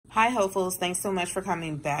Hi hopefuls, thanks so much for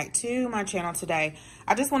coming back to my channel today.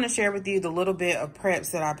 I just want to share with you the little bit of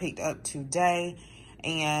preps that I picked up today.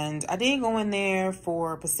 And I did go in there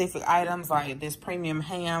for specific items like this premium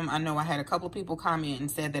ham. I know I had a couple of people comment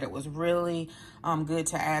and said that it was really good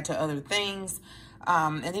to add to other things.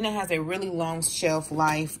 And then it has a really long shelf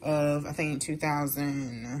life of, I think,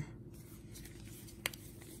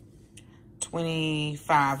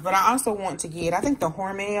 2025. But I also want to get, I think the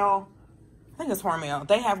Hormel, I think it's Hormel.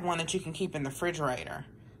 They have one that you can keep in the refrigerator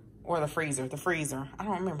or the freezer. I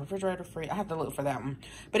don't remember. Refrigerator, freezer. I have to look for that one.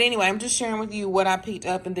 But anyway, I'm just sharing with you what I picked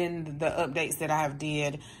up and then the updates that I have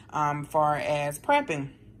did far as prepping.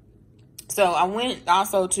 So I went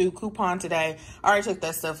also to Coupon today. I already took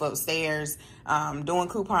that stuff upstairs. Doing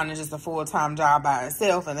Coupon is just a full-time job by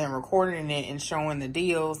itself, and then recording it and showing the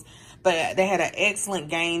deals. But they had an excellent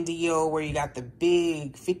gain deal where you got the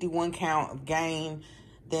big 51 count of gain,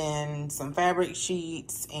 then some fabric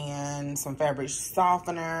sheets and some fabric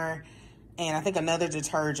softener, and I think another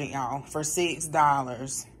detergent, y'all, for $6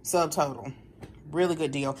 subtotal. Really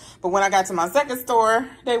good deal. But when I got to my second store,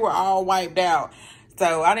 they were all wiped out.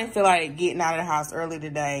 So I didn't feel like getting out of the house early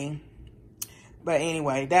today. But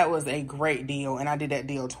anyway, that was a great deal, and I did that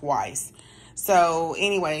deal twice. So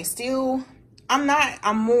anyway, still,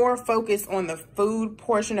 I'm more focused on the food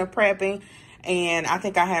portion of prepping. And I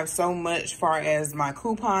think I have so much far as my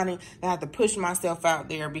couponing that I have to push myself out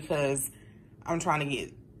there because I'm trying to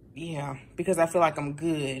get, because I feel like I'm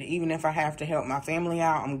good. Even if I have to help my family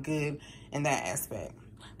out, I'm good in that aspect.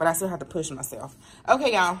 But I still have to push myself.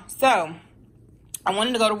 Okay, y'all. So I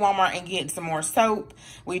wanted to go to Walmart and get some more soap.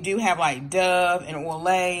 We do have like Dove and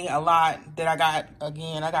Olay, a lot that I got.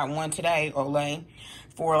 Again, I got one today, Olay,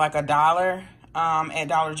 for like $1. At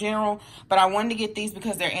Dollar General, but I wanted to get these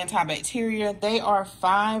because they're antibacterial. They are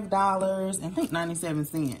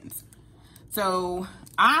 $5.97. So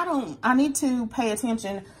I need to pay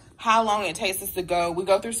attention how long it takes us to go. We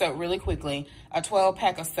go through soap really quickly, a 12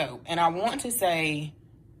 pack of soap, and I want to say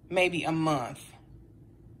maybe a month.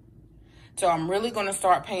 So I'm really going to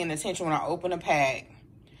start paying attention when I open a pack,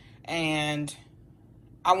 and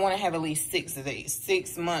I want to have at least 6 of these,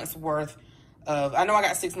 6 months worth of, I know I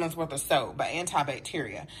got 6 months worth of soap, but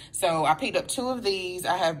antibacteria. So I picked up 2 of these.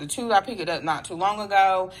 I have the 2 I picked it up not too long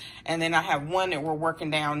ago, and then I have 1 that we're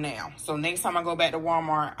working down now. So next time I go back to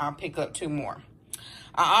Walmart, I'll pick up 2 more.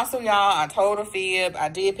 I told a fib. I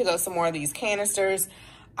did pick up some more of these canisters.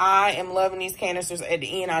 I am loving these canisters. At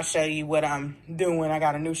the end, I'll show you what I'm doing. I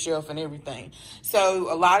got a new shelf and everything.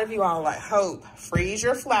 So a lot of you all like, Hope, freeze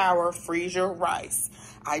your flour, freeze your rice.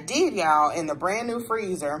 I did, y'all, in the brand new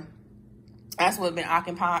freezer. That's what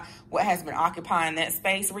has been occupying that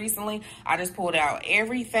space recently. I just pulled out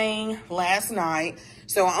everything last night.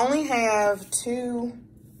 So I only have 2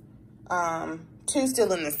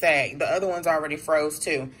 still in the sack. The other one's already froze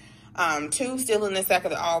too. 2 still in the sack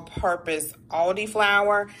of the all-purpose Aldi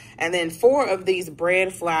flour, and then 4 of these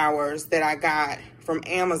bread flours that I got from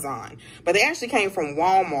Amazon. But they actually came from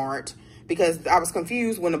Walmart because I was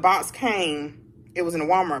confused when the box came. It was in a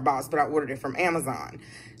Walmart box, but I ordered it from Amazon.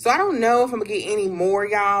 So I don't know if I'm gonna get any more,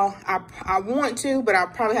 y'all. I want to, but I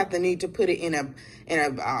probably need to put it in a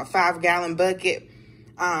 5-gallon bucket.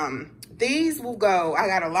 These will go. I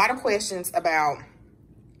got a lot of questions about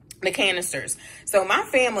the canisters. So my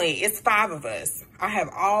family, it's 5 of us. I have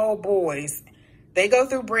all boys. They go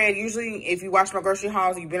through bread. Usually, if you watch my grocery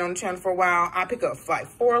hauls, you've been on the channel for a while, I pick up like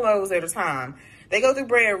 4 loaves at a time. They go through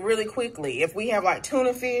bread really quickly. If we have like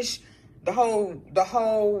tuna fish, the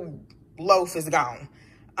whole loaf is gone.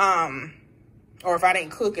 Or if I didn't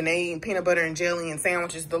cook and they eat peanut butter and jelly and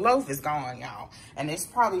sandwiches, the loaf is gone, y'all. And it's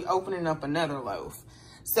probably opening up another loaf.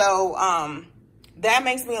 So, that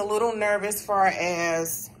makes me a little nervous far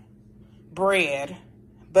as bread,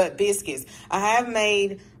 but biscuits. I have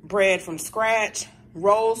made bread from scratch,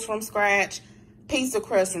 rolls from scratch, pizza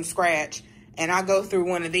crust from scratch, and I go through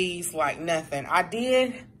one of these like nothing. I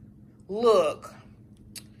did look,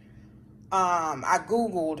 I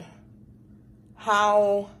Googled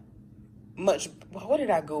how much, what did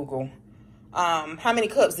I Google? How many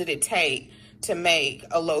cups did it take to make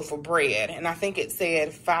a loaf of bread? And I think it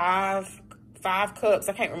said five cups.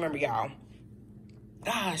 I can't remember, y'all.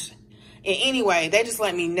 Gosh. And anyway, they just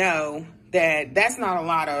let me know that that's not a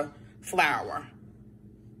lot of flour.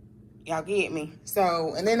 Y'all get me?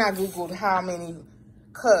 So, and then I Googled how many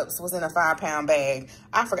cups was in a 5-pound bag.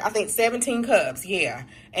 I forgot, I think 17 cups, yeah.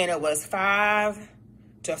 And it was 5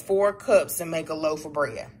 to 4 cups to make a loaf of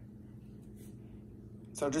bread.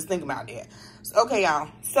 So just think about that. So, okay, y'all.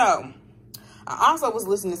 So I also was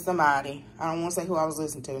listening to somebody. I don't want to say who I was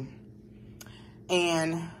listening to.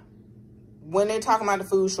 And when they're talking about the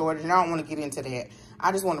food shortage, and I don't want to get into that.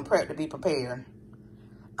 I just want to prep to be prepared.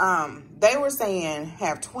 They were saying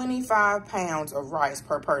have 25 pounds of rice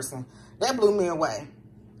per person. That blew me away.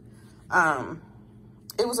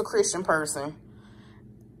 It was a Christian person,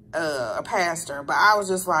 a pastor, but I was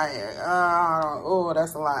just like, oh,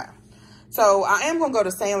 that's a lot. So I am going to go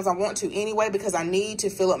to Sam's. I want to anyway, because I need to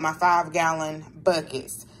fill up my 5-gallon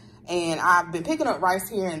buckets. And I've been picking up rice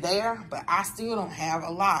here and there, but I still don't have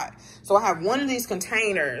a lot. So I have one of these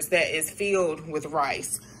containers that is filled with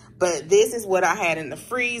rice. But this is what I had in the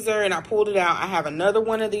freezer, and I pulled it out. I have another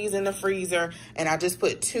one of these in the freezer, and I just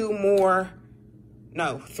put 3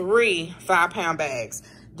 5-pound bags.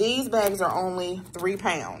 These bags are only 3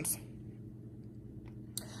 pounds.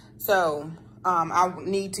 So I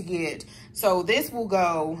need to get, so this will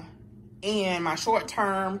go in my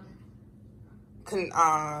short-term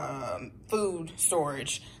food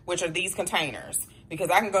storage, which are these containers,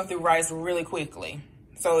 because I can go through rice really quickly.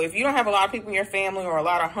 So if you don't have a lot of people in your family or a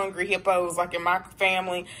lot of hungry hippos like in my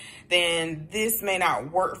family, then this may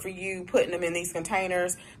not work for you, putting them in these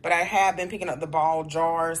containers. But I have been picking up the ball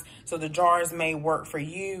jars, so the jars may work for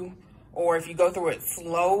you. Or if you go through it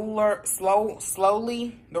slowly,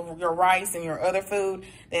 your rice and your other food,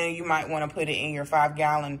 then you might want to put it in your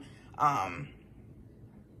 5-gallon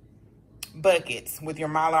buckets with your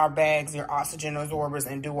Mylar bags, your oxygen absorbers,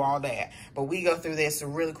 and do all that. But we go through this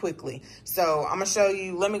really quickly. So I'm gonna show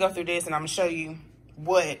you, let me go through this and I'm gonna show you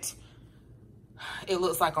what it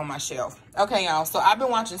looks like on my shelf. Okay, y'all, so I've been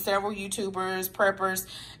watching several YouTubers, preppers,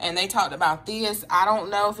 and they talked about this. I don't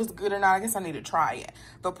know if it's good or not. I guess I need to try it.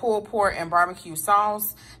 The pulled pork and barbecue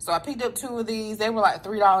sauce. So I picked up 2 of these. They were like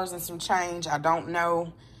 $3 and some change. I don't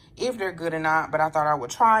know if they're good or not, but I thought I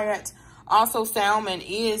would try it. Also, salmon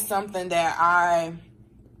is something that I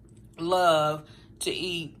love to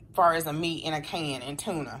eat as far as a meat in a can, and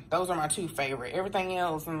tuna. Those are my 2 favorite. Everything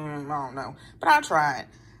else, I don't know. But I tried.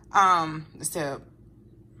 Except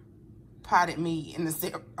potted meat and is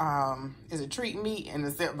it treat meat and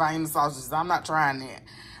except Vienna sausages. I'm not trying that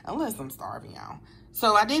unless I'm starving, y'all.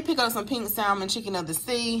 So I did pick up some pink salmon, chicken of the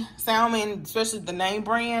sea. Salmon, especially the name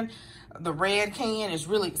brand. The red can is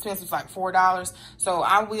really expensive, it's like $4. So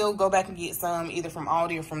I will go back and get some either from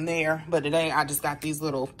Aldi or from there. But today I just got these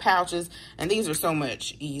little pouches, and these are so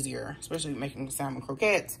much easier, especially making salmon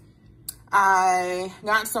croquettes. I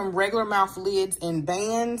got some regular mouth lids in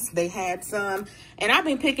bands. They had some, and I've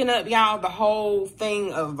been picking up, y'all, the whole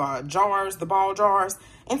thing of jars, the ball jars,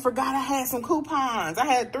 and forgot I had some coupons. I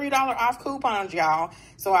had $3 off coupons, y'all.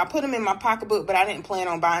 So I put them in my pocketbook, but I didn't plan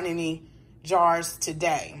on buying any jars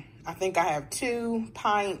today. I think I have 2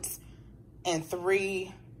 pints and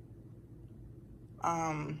 3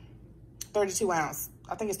 32 ounce.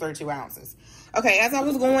 I think it's 32 ounces. Okay, as I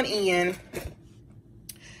was going in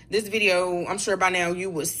this video, I'm sure by now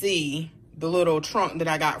you would see the little trunk that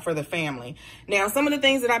I got for the family. Now, some of the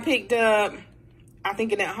things that I picked up, I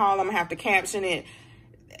think in that haul, I'm gonna have to caption it.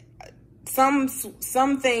 Some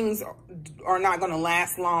things are not gonna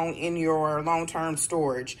last long in your long-term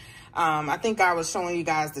storage. I think I was showing you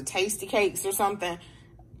guys the tasty cakes or something.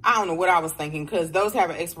 I don't know what I was thinking, because those have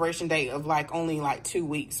an expiration date of only 2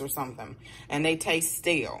 weeks or something, and they taste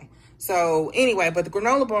stale. So anyway, but the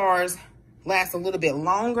granola bars last a little bit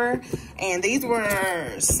longer, and these were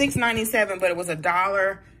 $6.97, but it was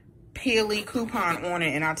 $1 Peely coupon on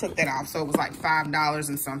it, and I took that off, so it was like $5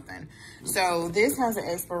 and something. So this has an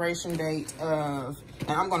expiration date of,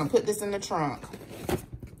 and I'm gonna put this in the trunk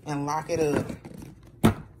and lock it up,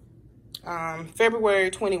 February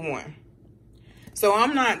 21. So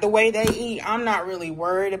I'm not, the way they eat, I'm not really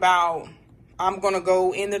worried about, I'm gonna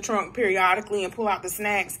go in the trunk periodically and pull out the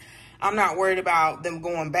snacks. I'm not worried about them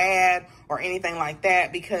going bad or anything like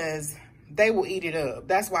that, because they will eat it up.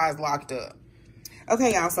 That's why it's locked up.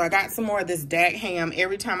 Okay, y'all, so I got some more of this Dak ham.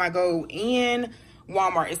 Every time I go in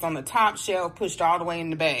Walmart, it's on the top shelf, pushed all the way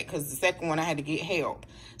in the back, because the second one I had to get help.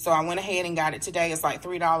 So I went ahead and got it today. It's like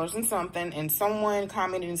 $3 and something. And someone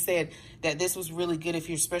commented and said that this was really good if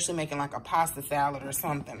you're especially making like a pasta salad or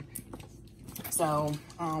something. So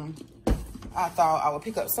I thought I would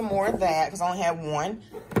pick up some more of that, because I only had 1.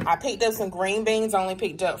 I picked up some green beans. I only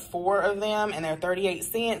picked up 4 of them, and they're 38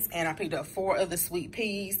 cents. And I picked up 4 of the sweet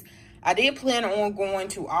peas. I did plan on going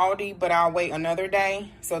to Aldi, but I'll wait another day.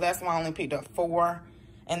 So that's why I only picked up 4.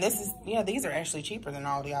 And this is, yeah, these are actually cheaper than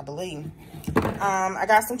Aldi, I believe. I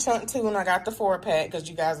got some chunk tuna. I got the 4-pack, because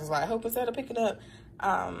you guys was like, hope instead of picking up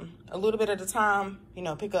a little bit at a time, you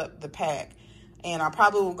know, pick up the pack. And I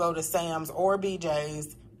probably will go to Sam's or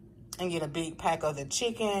BJ's and get a big pack of the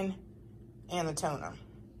chicken and the tuna.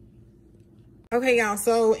 Okay, y'all,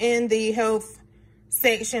 so in the health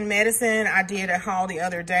section medicine. I did a haul the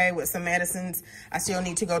other day with some medicines. I still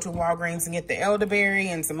need to go to Walgreens and get the elderberry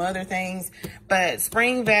and some other things. But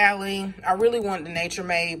Spring Valley, I really wanted the Nature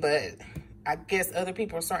Made, but I guess other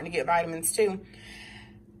people are starting to get vitamins too,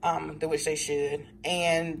 which they should.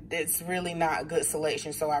 And it's really not a good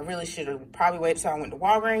selection. So I really should have probably waited till I went to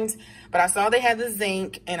Walgreens. But I saw they had the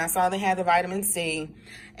zinc and I saw they had the vitamin C.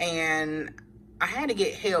 And I had to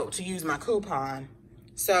get help to use my coupon.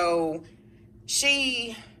 So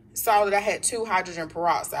she saw that I had 2 hydrogen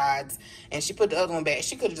peroxides and she put the other one back.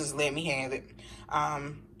 She could have just let me have it.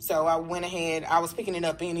 So I went ahead. I was picking it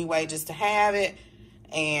up anyway just to have it.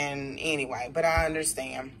 And anyway, but I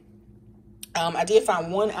understand. I did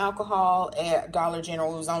find 1 alcohol at Dollar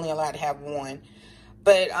General. It was only allowed to have 1.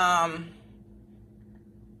 But,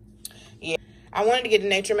 yeah. I wanted to get the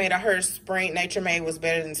Nature Made. I heard Nature Made was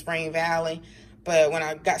better than Spring Valley. But when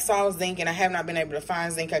I saw zinc and I have not been able to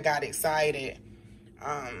find zinc, I got excited.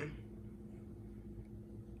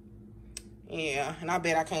 Yeah, and I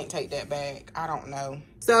bet I can't take that back. I don't know.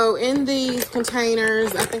 So in these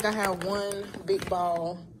containers, I think I have 1 big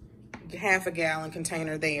ball, half a gallon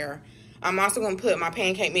container there. I'm also going to put my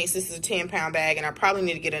pancake mix. This is a 10-pound bag, and I probably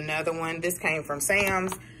need to get another one. This came from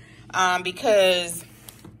Sam's because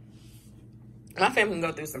my family can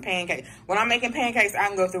go through some pancakes. When I'm making pancakes, I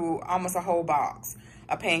can go through almost a whole box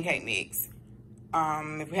of pancake mix.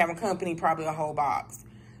 If we have a company, probably a whole box.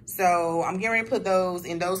 So I'm getting ready to put those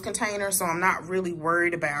in those containers, so I'm not really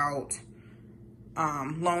worried about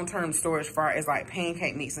long-term storage as far as like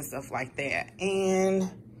pancake mix and stuff like that.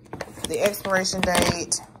 And the expiration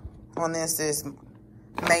date on this is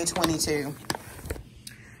May 22.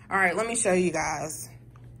 All right, let me show you guys.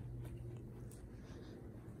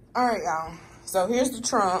 All right, y'all. So here's the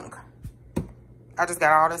trunk. I just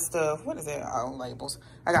got all this stuff. What is that? Oh, labels.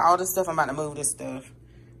 I got all this stuff. I'm about to move this stuff.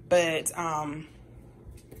 But,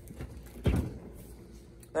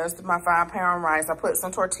 that's my 5-pound rice. I put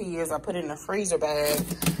some tortillas. I put it in a freezer bag.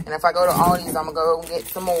 And if I go to Aldi's, I'm going to go get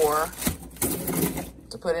some more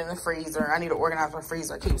to put in the freezer. I need to organize my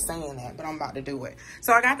freezer. I keep saying that, but I'm about to do it.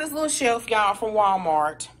 So I got this little shelf, y'all, from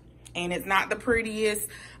Walmart. And it's not the prettiest.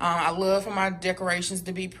 I love for my decorations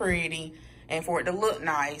to be pretty and for it to look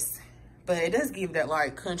nice. But it does give that,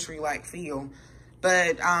 like, country-like feel.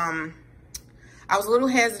 But I was a little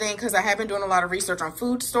hesitant because I have been doing a lot of research on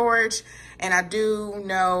food storage. And I do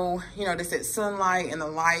know, you know, they said sunlight and the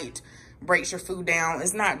light breaks your food down.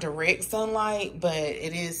 It's not direct sunlight, but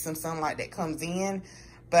it is some sunlight that comes in.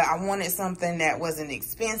 But I wanted something that wasn't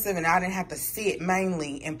expensive and I didn't have to sit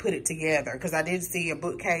mainly and put it together. Because I did see a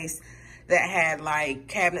bookcase that had like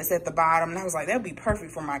cabinets at the bottom. And I was like, that would be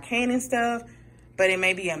perfect for my canning stuff. But it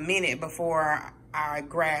may be a minute before I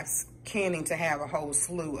grasp canning to have a whole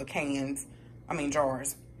slew of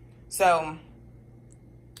jars. So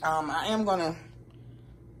I am going to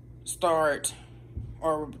start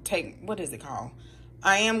or take, what is it called?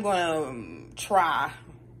 I am going to try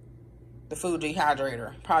the food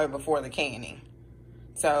dehydrator probably before the canning.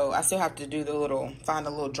 So I still have to do find a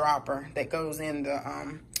little dropper that goes in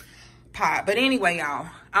the pot. But anyway, y'all,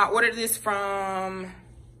 I ordered this from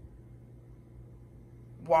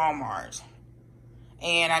Walmart.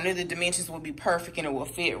 And I knew the dimensions would be perfect and it will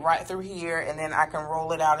fit right through here. And then I can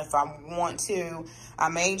roll it out if I want to. I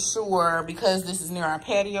made sure, because this is near our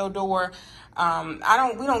patio door, we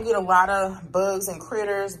don't get a lot of bugs and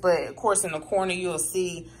critters, but of course in the corner you'll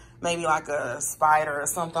see maybe like a spider or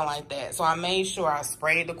something like that. So I made sure I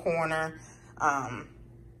sprayed the corner.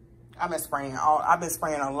 I've been spraying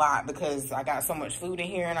a lot because I got so much food in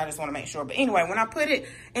here and I just want to make sure. But anyway, when I put it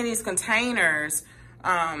in these containers,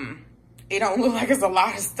 it don't look like it's a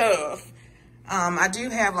lot of stuff. I do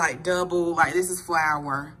have like double, like this is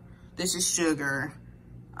flour, this is sugar.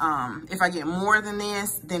 If I get more than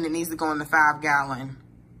this, then it needs to go in the 5-gallon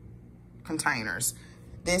containers.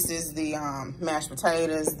 This is the mashed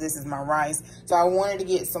potatoes. This is my rice. So I wanted to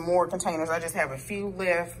get some more containers. I just have a few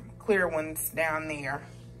left, clear ones down there.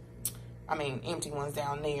 Empty ones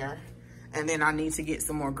down there. And then I need to get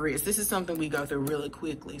some more grits. This is something we go through really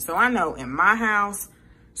quickly. So I know in my house,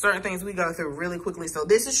 certain things we go through really quickly. So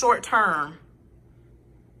this is short-term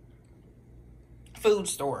food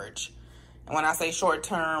storage. And when I say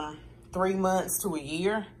short-term, 3 months to a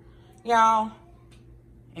year, y'all,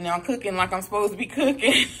 you know, I'm cooking like I'm supposed to be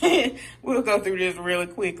cooking. We'll go through this really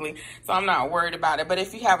quickly. So I'm not worried about it. But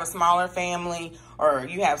if you have a smaller family or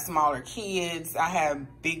you have smaller kids, I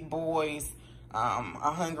have big boys,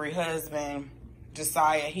 a hungry husband,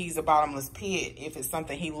 Josiah, he's a bottomless pit. If it's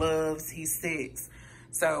something he loves, he's 6.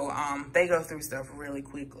 So they go through stuff really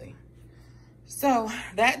quickly. So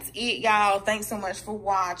that's it, y'all. Thanks so much for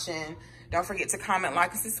watching. Don't forget to comment,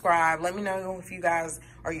 like, and subscribe. Let me know if you guys,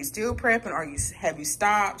 are you still prepping? Have you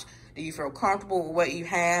stopped? Do you feel comfortable with what you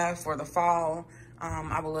have for the fall?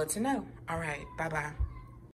 I would love to know. All right, bye-bye.